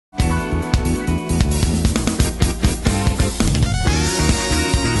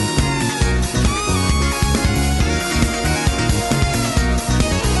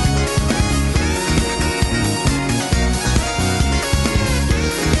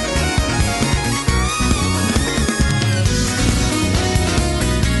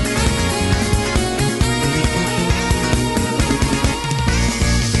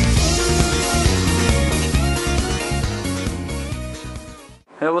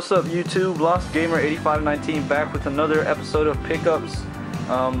What's up YouTube? Lost Gamer 8519 back with another episode of pickups.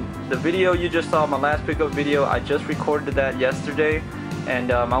 The video you just saw, my last pickup video, I just recorded that yesterday,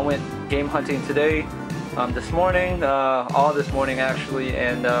 and I went game hunting today, this morning, all this morning actually,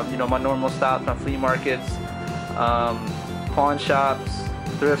 and you know, my normal stops, my flea markets, pawn shops,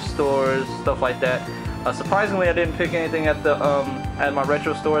 thrift stores, stuff like that. Surprisingly, I didn't pick anything at the at my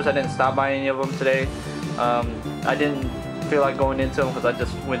retro stores. I didn't stop by any of them today. I didn't feel like going into them because I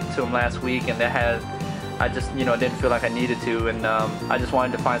just went to them last week, and I just, you know, didn't feel like I needed to, and I just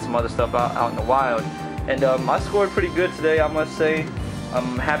wanted to find some other stuff out in the wild. And I scored pretty good today, I must say.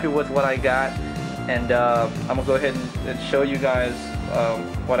 I'm happy with what I got, and I'm gonna go ahead and show you guys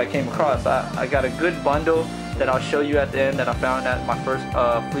what I came across. I got a good bundle that I'll show you at the end that I found at my first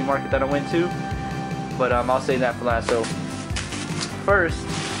flea market that I went to, but I'll save that for last. So first,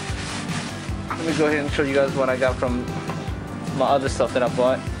 let me go ahead and show you guys what I got from my other stuff that I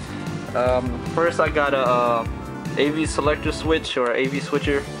bought. First, I got a AV selector switch, or AV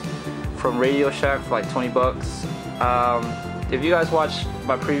switcher, from Radio Shack for like 20 bucks. If you guys watched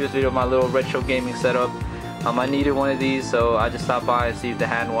my previous video, my little retro gaming setup, I needed one of these, so I just stopped by and see if they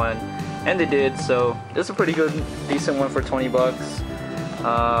had one, and they did. So this is a pretty good, decent one for 20 bucks.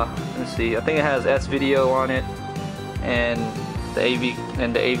 Let me see. I think it has S video on it, and the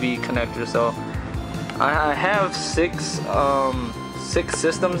AV connector. So I have six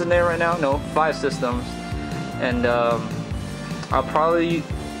systems in there right now. No, 5 systems, and I'll probably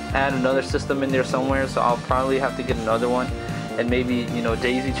add another system in there somewhere. So I'll probably have to get another one, and maybe, you know,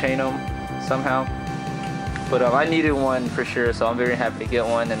 daisy chain them somehow. But I needed one for sure, so I'm very happy to get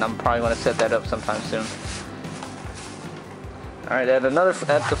one, and I'm probably going to set that up sometime soon. Alright, at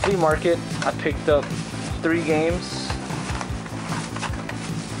the flea market, I picked up 3 games.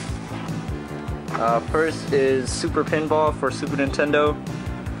 First is Super Pinball for Super Nintendo.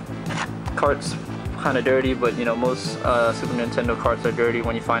 Cart's kind of dirty, but you know, most Super Nintendo carts are dirty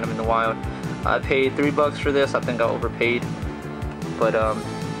when you find them in the wild. I paid $3 for this. I think I overpaid, but I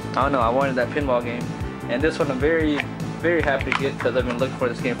don't know, I wanted that pinball game. And this one I'm very, very happy to get, because I've been looking for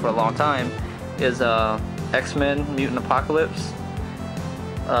this game for a long time, is X-Men Mutant Apocalypse.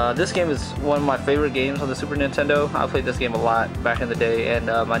 This game is one of my favorite games on the Super Nintendo. I played this game a lot back in the day,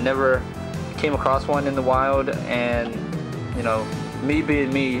 and I never came across one in the wild. And you know, me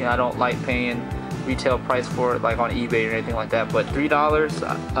being me, I don't like paying retail price for it like on eBay or anything like that, but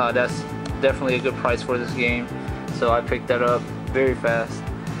 $3, that's definitely a good price for this game, so I picked that up very fast.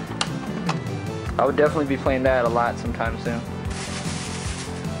 I would definitely be playing that a lot sometime soon.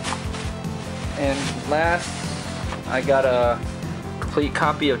 And last, I got a complete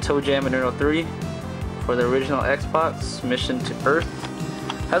copy of Toe Jam and Earl 3 for the original Xbox, Mission to Earth.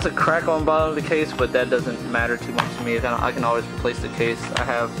 Has a crack on the bottom of the case, but that doesn't matter too much to me. I can always replace the case. I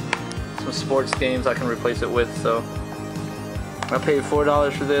have some sports games I can replace it with, so I paid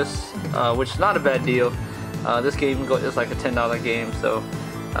 $4 for this, which is not a bad deal. This game is like a $10 game, so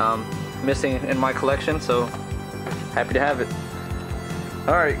missing in my collection, so happy to have it.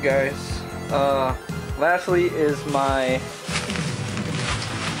 Alright guys, lastly is my,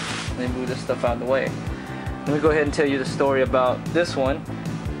 let me move this stuff out of the way. Let me go ahead and tell you the story about this one.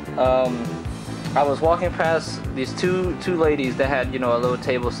 I was walking past these two ladies that had, you know, a little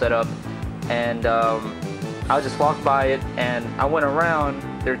table set up, and I just walked by it, and I went around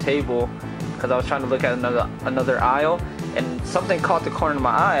their table because I was trying to look at another aisle, and something caught the corner of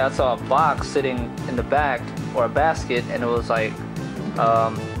my eye. I saw a box sitting in the back, or a basket, and it was like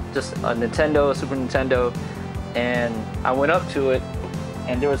just a Nintendo, a Super Nintendo, and I went up to it,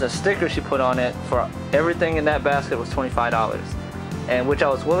 and there was a sticker she put on it for everything in that basket was $25, and which I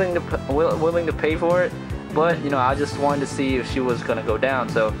was willing to pay for it, but you know, I just wanted to see if she was gonna go down.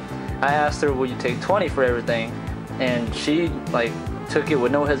 So I asked her, will you take 20 for everything? And she like took it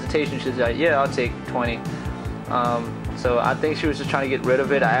with no hesitation. She's like, yeah, I'll take 20. So I think she was just trying to get rid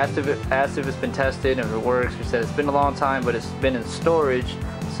of it. I asked if it's been tested and if it works. She said it's been a long time, but it's been in storage,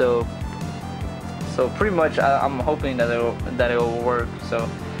 so pretty much I'm hoping that it will work. So,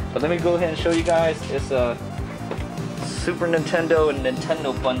 but let me go ahead and show you guys. It's a Super Nintendo and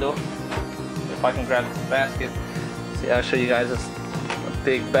Nintendo bundle. If I can grab this basket, see, I'll show you guys this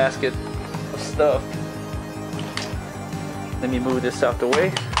big basket of stuff. Let me move this out the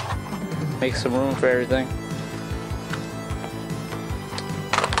way, make some room for everything.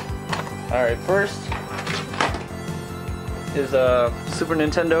 Alright, first is a Super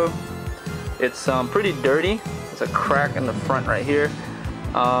Nintendo. It's pretty dirty. There's a crack in the front right here,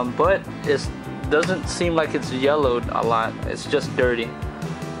 but it doesn't seem like it's yellowed a lot. It's just dirty.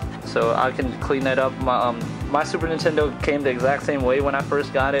 So I can clean that up. my Super Nintendo came the exact same way when I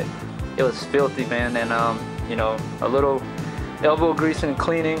first got it. It was filthy, man, and you know, a little elbow grease and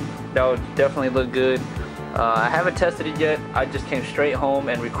cleaning, that would definitely look good. I haven't tested it yet. I just came straight home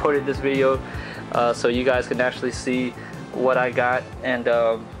and recorded this video so you guys can actually see what I got. And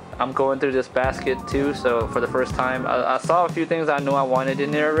I'm going through this basket too, so for the first time I saw a few things I knew I wanted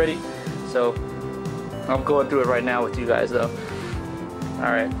in there already, so I'm going through it right now with you guys though.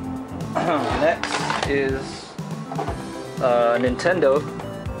 Alright, next is Nintendo.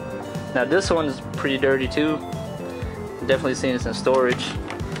 Now this one's pretty dirty too. Definitely seen this in storage.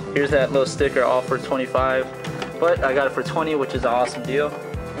 Here's that little sticker, all for 25, but I got it for 20, which is an awesome deal.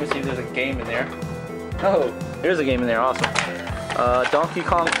 Let me see if there's a game in there. Oh, there's a game in there, awesome. Donkey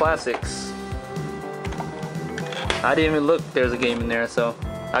Kong Classics. I didn't even look, there's a game in there, so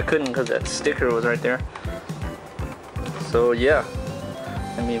I couldn't because that sticker was right there. So yeah,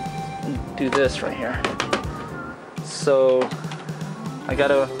 let me do this right here. So I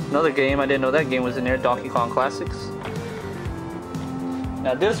got another game. I didn't know that game was in there, Donkey Kong Classics.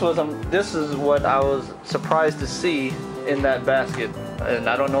 Now this is what I was surprised to see in that basket, and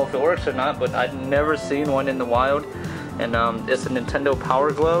I don't know if it works or not, but I'd never seen one in the wild, and it's a Nintendo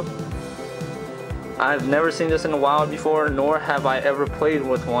Power Glove. I've never seen this in the wild before, nor have I ever played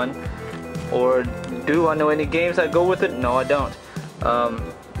with one. Or do I know any games that go with it? No, I don't.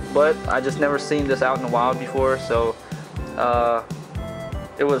 But I just never seen this out in the wild before, so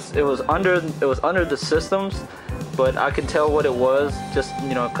it was under the systems. But I could tell what it was, just,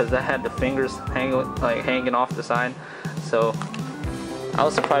 you know, because I had the fingers hanging off the side. So I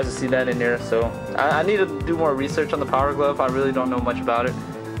was surprised to see that in there. So I need to do more research on the Power Glove. I really don't know much about it.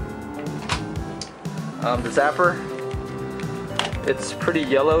 The zapper, it's pretty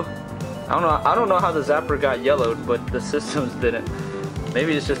yellow. I don't know how the zapper got yellowed, but the systems didn't.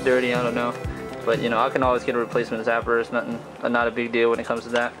 Maybe it's just dirty, I don't know. But you know, I can always get a replacement zapper. It's not a big deal when it comes to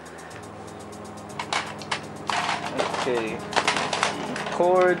that. Okay,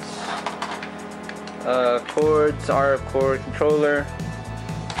 cords, RF cord controller.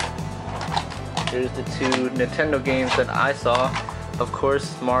 Here's the two Nintendo games that I saw. Of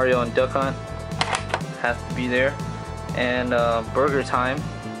course, Mario and Duck Hunt has to be there, and Burger Time.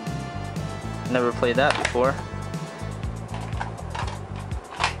 Never played that before.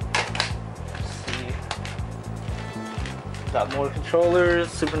 Let's see. Got more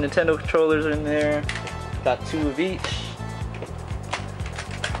controllers. Super Nintendo controllers are in there. Got 2 of each.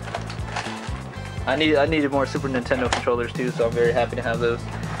 I needed more Super Nintendo controllers too, so I'm very happy to have those.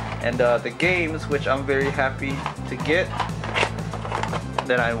 And the games, which I'm very happy to get,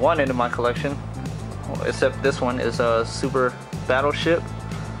 that I wanted in my collection, except this one, is a Super Battleship,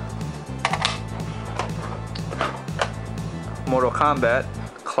 Mortal Kombat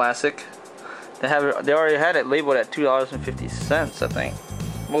Classic. They already had it labeled at $2.50, I think.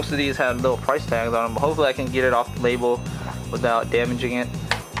 Most of these had little price tags on them, but hopefully I can get it off the label without damaging it.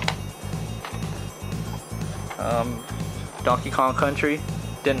 Donkey Kong Country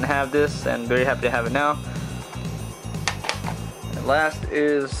didn't have this, and very happy to have it now. And last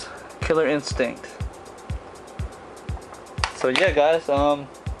is Killer Instinct. So yeah, guys,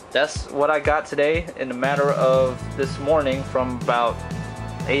 that's what I got today in a matter of this morning, from about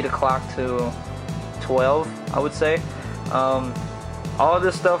 8 o'clock to 12, I would say. All of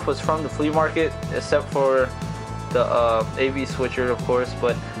this stuff was from the flea market, except for the AV switcher, of course,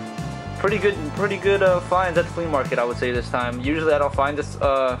 but pretty good finds at the flea market, I would say, this time. Usually I don't find this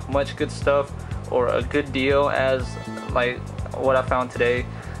much good stuff or a good deal as like what I found today.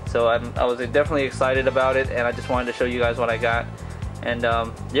 So I was definitely excited about it, and I just wanted to show you guys what I got. And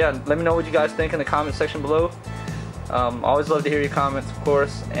yeah, let me know what you guys think in the comment section below. Always love to hear your comments, of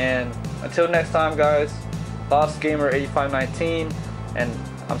course. And until next time, guys, Lost Gamer 8519, and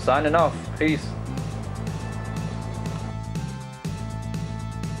I'm signing off. Peace.